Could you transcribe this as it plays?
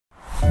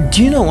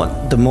Do you know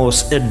what the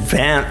most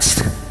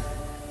advanced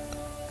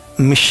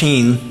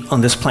machine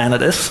on this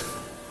planet is?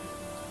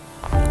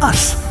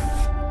 Us.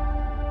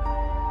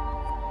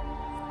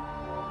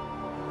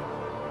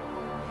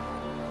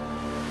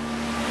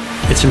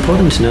 It's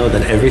important to know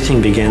that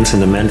everything begins in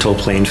the mental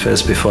plane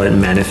first before it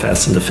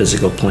manifests in the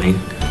physical plane.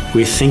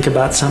 We think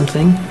about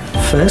something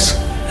first,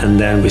 and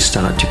then we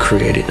start to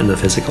create it in the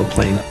physical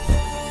plane.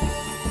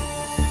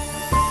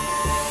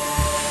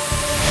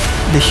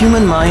 The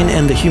human mind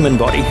and the human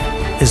body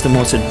is the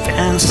most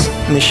advanced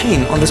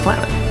machine on this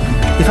planet.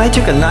 If I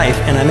took a knife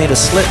and I made a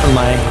slit on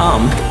my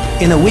arm,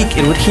 in a week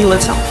it would heal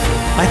itself.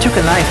 I took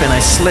a knife and I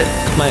slit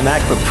my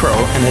MacBook Pro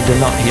and it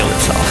did not heal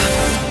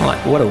itself. I'm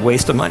like, what a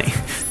waste of money.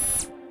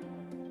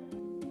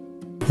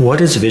 What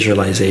is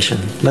visualization?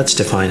 Let's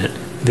define it.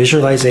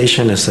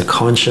 Visualization is the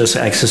conscious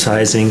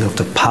exercising of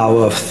the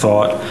power of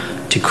thought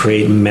to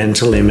create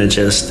mental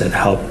images that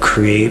help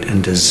create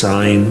and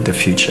design the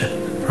future.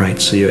 Right?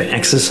 So you're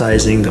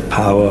exercising the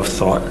power of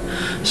thought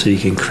so you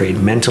can create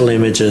mental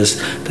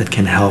images that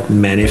can help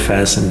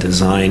manifest and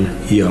design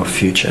your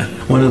future.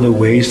 One of the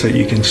ways that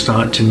you can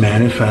start to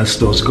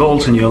manifest those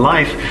goals in your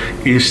life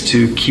is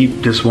to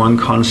keep this one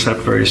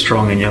concept very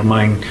strong in your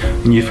mind.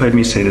 And you've heard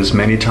me say this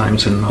many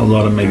times in a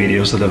lot of my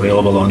videos that are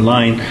available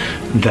online,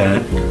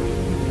 that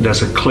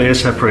there's a clear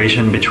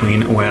separation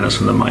between awareness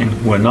and the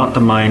mind. We're not the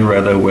mind,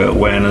 rather we're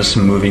awareness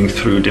moving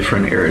through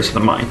different areas of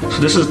the mind.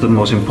 So this is the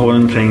most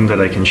important thing that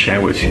I can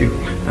share with you.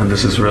 And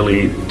this is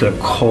really the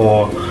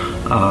core,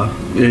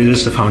 it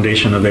is the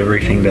foundation of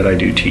everything that I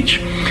do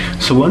teach.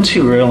 So once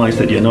you realize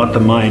that you're not the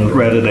mind,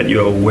 rather that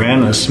your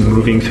awareness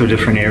moving through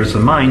different areas of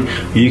the mind,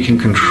 you can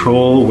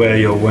control where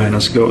your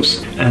awareness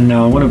goes. And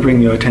now I want to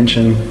bring your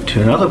attention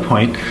to another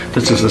point.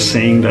 This is a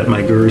saying that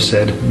my guru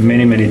said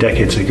many, many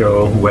decades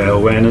ago: where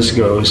awareness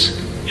goes,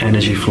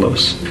 energy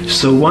flows.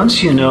 So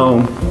once you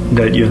know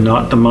that you're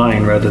not the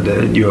mind, rather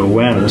that your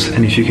awareness,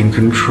 and if you can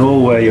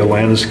control where your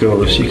awareness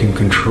goes, you can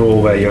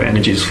control where your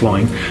energy is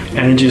flowing.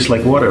 Energy is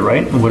like water,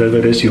 right? Whatever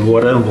it is you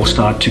water will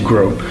start to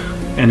grow.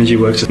 Energy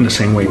works in the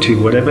same way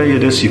too. Whatever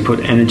it is you put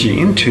energy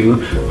into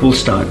will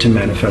start to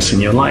manifest in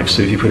your life.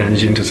 So if you put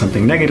energy into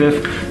something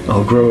negative,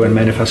 it'll grow and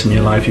manifest in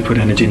your life. You put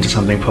energy into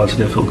something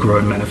positive, it'll grow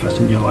and manifest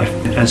in your life.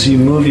 As you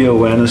move your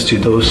awareness to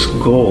those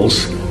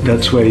goals,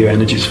 that's where your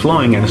energy is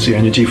flowing, and as your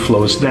energy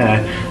flows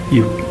there,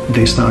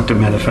 they start to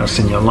manifest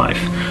in your life.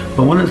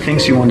 But one of the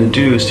things you want to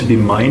do is to be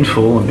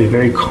mindful and be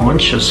very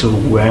conscious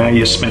of where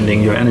you're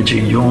spending your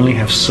energy. You only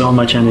have so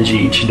much energy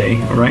each day,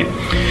 right?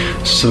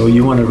 So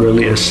you want to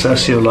really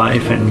assess your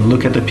life and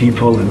look at the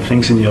people and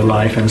things in your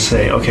life and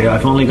say, okay,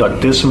 I've only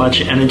got this much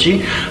energy.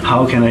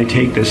 How can I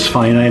take this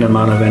finite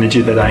amount of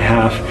energy that I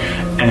have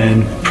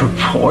and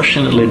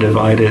proportionately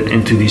divide it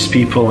into these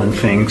people and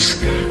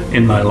things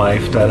in my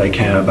life that I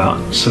care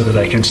about, so that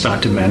I can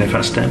start to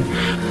manifest them.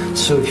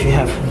 So if you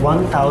have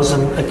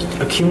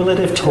 1,000, a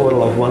cumulative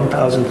total of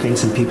 1,000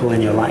 things and people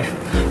in your life,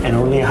 and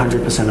only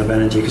 100% of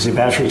energy, because your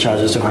battery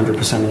charges to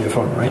 100% on your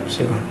phone, right?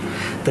 So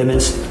that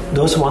means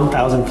those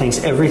 1,000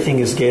 things, everything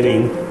is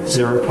getting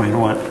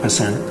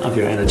 0.1% of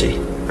your energy.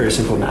 Very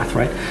simple math,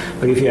 right?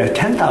 But if you have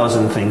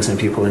 10,000 things and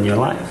people in your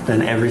life,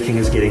 then everything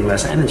is getting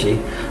less energy.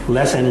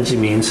 Less energy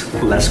means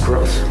less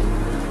growth.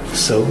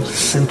 So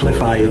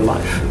simplify your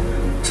life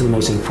to the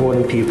most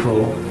important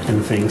people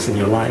and things in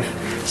your life,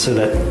 so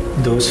that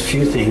those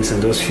few things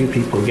and those few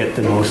people get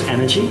the most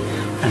energy,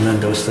 and then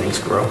those things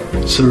grow.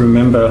 So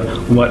remember,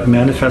 what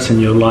manifests in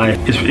your life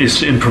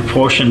is in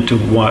proportion to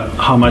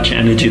how much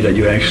energy that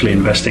you're actually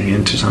investing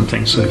into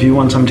something. So if you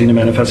want something to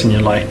manifest in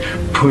your life,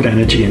 put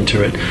energy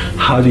into it.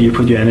 How do you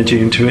put your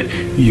energy into it?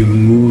 You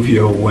move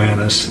your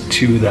awareness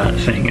to that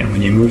thing. And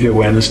when you move your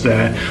awareness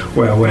there,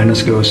 where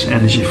awareness goes,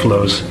 energy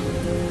flows,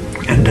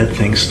 and that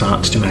thing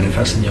starts to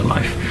manifest in your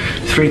life.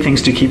 3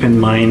 things to keep in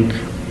mind: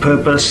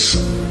 purpose,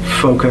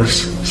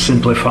 focus,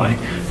 simplify.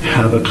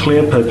 Have a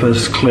clear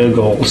purpose, clear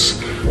goals.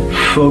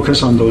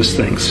 Focus on those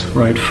things,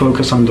 right?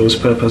 Focus on those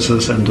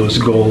purposes and those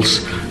goals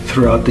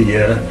throughout the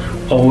year.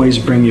 Always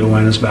bring your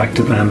awareness back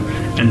to them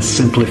and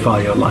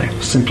simplify your life.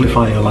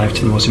 Simplify your life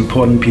to the most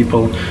important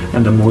people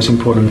and the most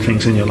important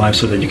things in your life,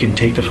 so that you can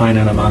take the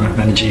finite amount of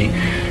energy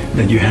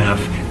that you have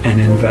and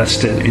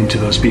invest it into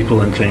those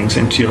people and things,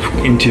 into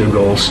your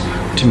goals,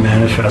 to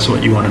manifest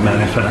what you want to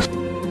manifest.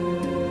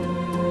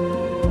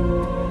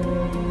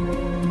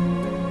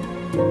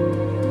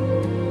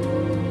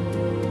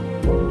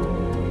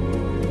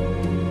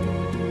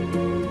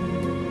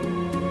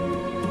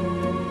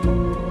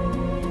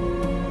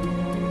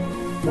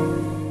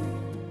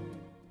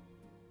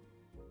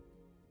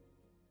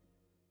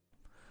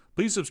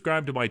 Please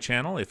subscribe to my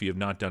channel if you have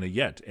not done it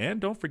yet, and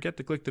don't forget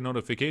to click the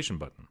notification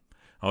button.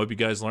 I hope you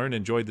guys learned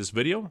and enjoyed this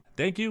video.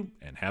 Thank you,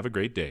 and have a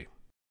great day.